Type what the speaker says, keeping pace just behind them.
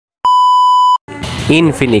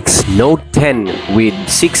Infinix Note 10 with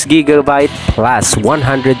 6GB plus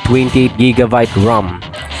 128GB RAM,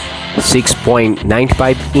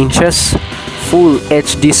 6.95 inches, Full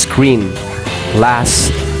HD screen,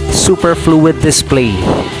 plus super fluid display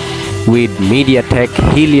with MediaTek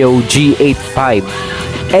Helio G85,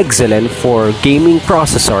 excellent for gaming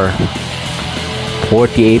processor,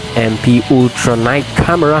 48MP ultra night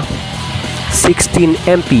camera,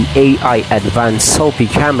 16MP AI advanced selfie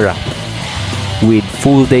camera, with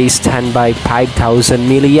full day standby 5000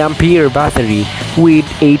 mAh battery with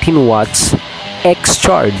 18 watts X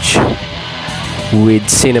charge, with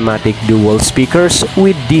cinematic dual speakers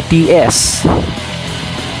with DTS,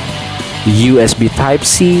 USB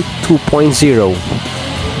Type-C 2.0.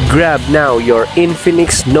 Grab now your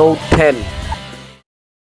Infinix Note 10.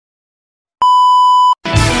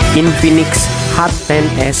 Infinix Hot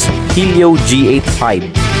 10s Helio G85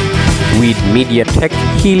 with MediaTek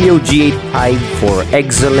Helio G85 for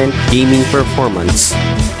excellent gaming performance,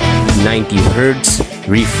 90Hz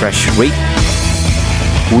refresh rate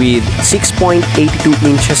with 6.82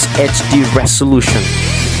 inches HD resolution,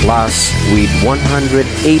 plus with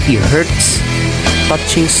 180Hz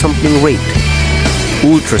touching sampling rate,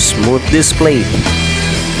 ultra smooth display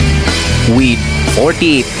with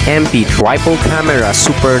 48MP triple camera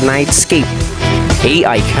super nightscape,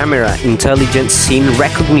 AI camera intelligent scene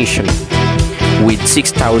recognition, with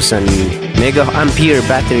 6000 mAh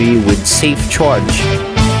battery with safe charge,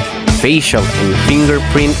 facial and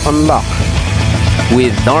fingerprint unlock,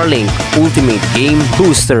 with Darlink Ultimate Game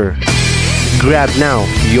Booster. Grab now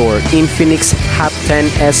your Infinix Hot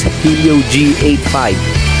 10s Helio G85,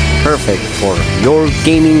 perfect for your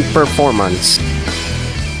gaming performance.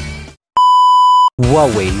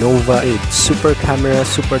 Huawei Nova 8 Super Camera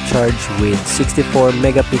supercharged with 64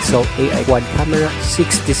 megapixel AI quad camera,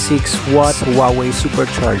 66 watt Huawei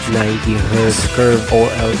supercharged 90Hz curved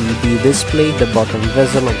OLED display. The bottom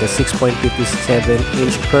bezel of the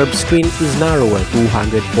 6.57-inch curved screen is narrower.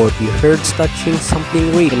 240Hz touching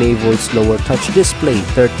sampling rate enables slower touch display.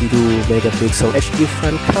 32 megapixel HD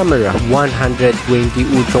front camera, 120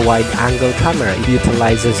 ultra wide angle camera. It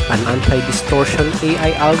utilizes an anti-distortion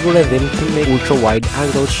AI algorithm to make ultra wide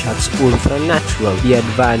angle shots ultra natural. The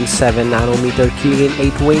advanced 7nm Kirin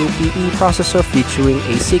 820E processor featuring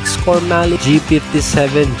a 6-core Mali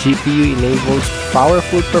G57 GPU enables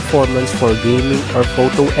powerful performance for gaming or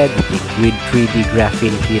photo editing. With 3D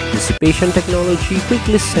graphene heat dissipation technology,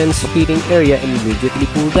 quickly sense heating area and immediately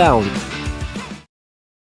cool down.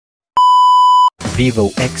 Vivo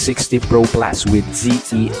X60 Pro Plus with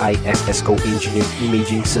ZEISS co-engineered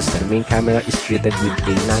imaging system. Main camera is treated with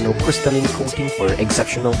a nano-crystalline coating for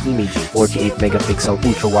exceptional imaging. 48 megapixel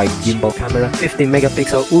ultra-wide gimbal camera, 50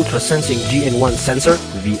 megapixel ultra-sensing GN1 sensor,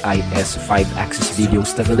 VIS 5-axis video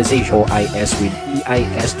stabilization, OIS with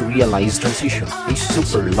EIS to realize transition, a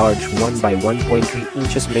super large 1x1.3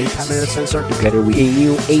 inches main camera sensor together with a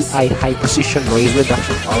new AI high-precision noise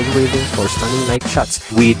reduction algorithm for stunning night shots,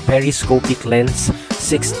 with periscopic lens,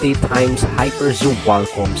 60 times hyper zoom,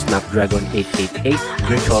 Qualcomm Snapdragon 888,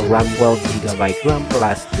 virtual RAM 12GB RAM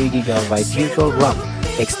plus 3GB virtual RAM,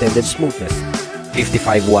 extended smoothness,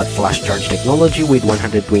 55-watt flash charge technology with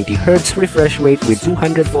 120Hz refresh rate with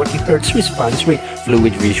 240Hz response rate,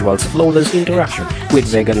 fluid visuals, flawless interaction with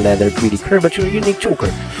vegan leather 3D curvature unique choker,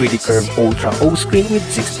 3D curve ultra O screen with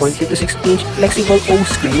 6.56-inch flexible O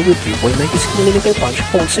screen with 3.96mm punch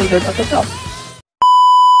hole centered at the top.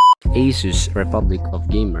 Asus Republic of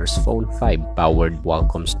Gamers Phone 5 powered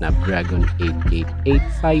Qualcomm Snapdragon 888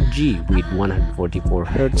 5G with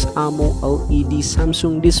 144Hz AMOLED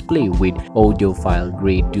Samsung display with audiophile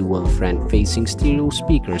grade dual front-facing stereo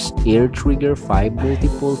speakers, air trigger 5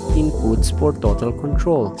 multiple inputs for total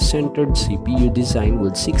control, centered CPU design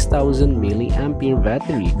with 6000 mAh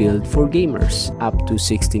battery, built for gamers, up to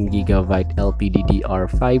 16GB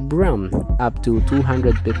LPDDR5 RAM, up to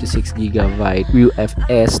 256GB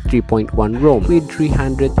UFS 3.1 ROM with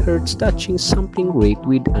 300Hz touching sampling rate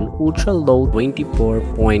with an ultra-low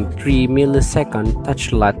 24.3 millisecond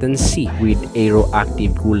touch latency, with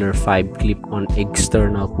Aeroactive Cooler 5 clip-on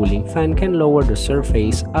external cooling fan can lower the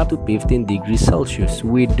surface up to 15 degrees Celsius,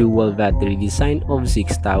 with dual battery design of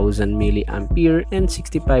 6000 mAh and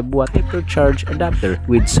 65-watt hypercharge adapter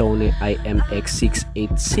with Sony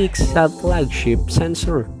IMX686 flagship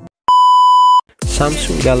sensor.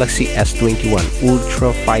 Samsung Galaxy S21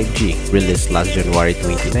 Ultra 5G, released last January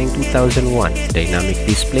 29, 2001. Dynamic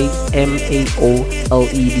display,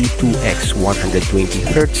 AMOLED 2X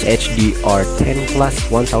 120Hz HDR10 plus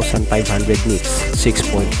 1500 nits,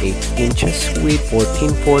 6.8 inches with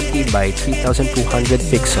 1440 by 3200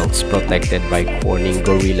 pixels, protected by Corning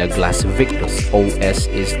Gorilla Glass Victus. OS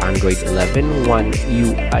is Android 11 One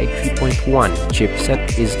UI 3.1. Chipset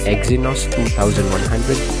is Exynos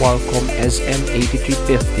 2100 Qualcomm SM8350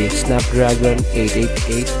 Snapdragon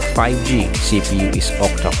 888 5G. CPU is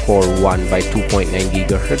octa-core 1 by 2.9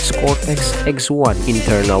 GHz Cortex X1.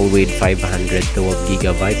 Internal with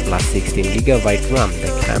 512GB plus 16GB RAM.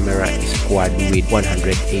 The camera is quad with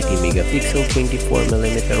 180 megapixel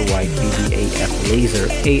 24mm wide PDAF laser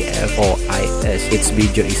AFOIS. Its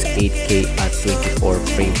video is 8K at 24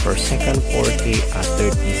 frame per second, 4K at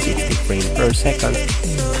 3060 frame per second.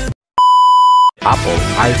 Apple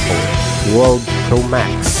iPhone 12 Pro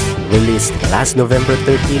Max, released last November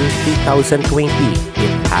 13, 2020.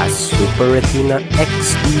 It has Super Retina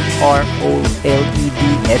XDR OLED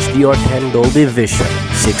HDR10 Dolby Vision,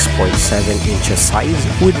 6.7 inches size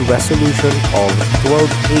with resolution of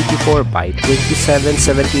 1284 by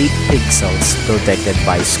 2778 pixels, protected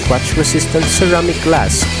by scratch-resistant ceramic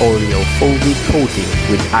glass oleophobic coating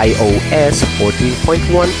with iOS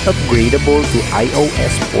 14.1 upgradable to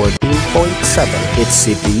iOS 14.7. Its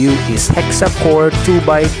CPU is hexa-core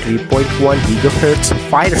 2x3.1 GHz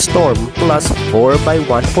Firestorm plus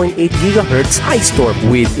 4x1.8 GHz Icestrom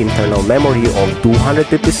with internal memory of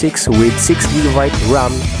 256 with 6GB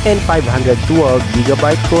RAM and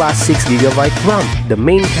 512GB plus 6GB RAM. The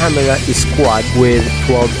main camera is quad with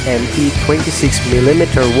 12MP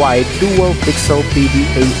 26mm wide dual pixel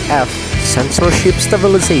PDAF censorship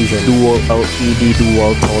stabilization, dual LED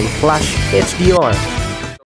dual tone flash HDR,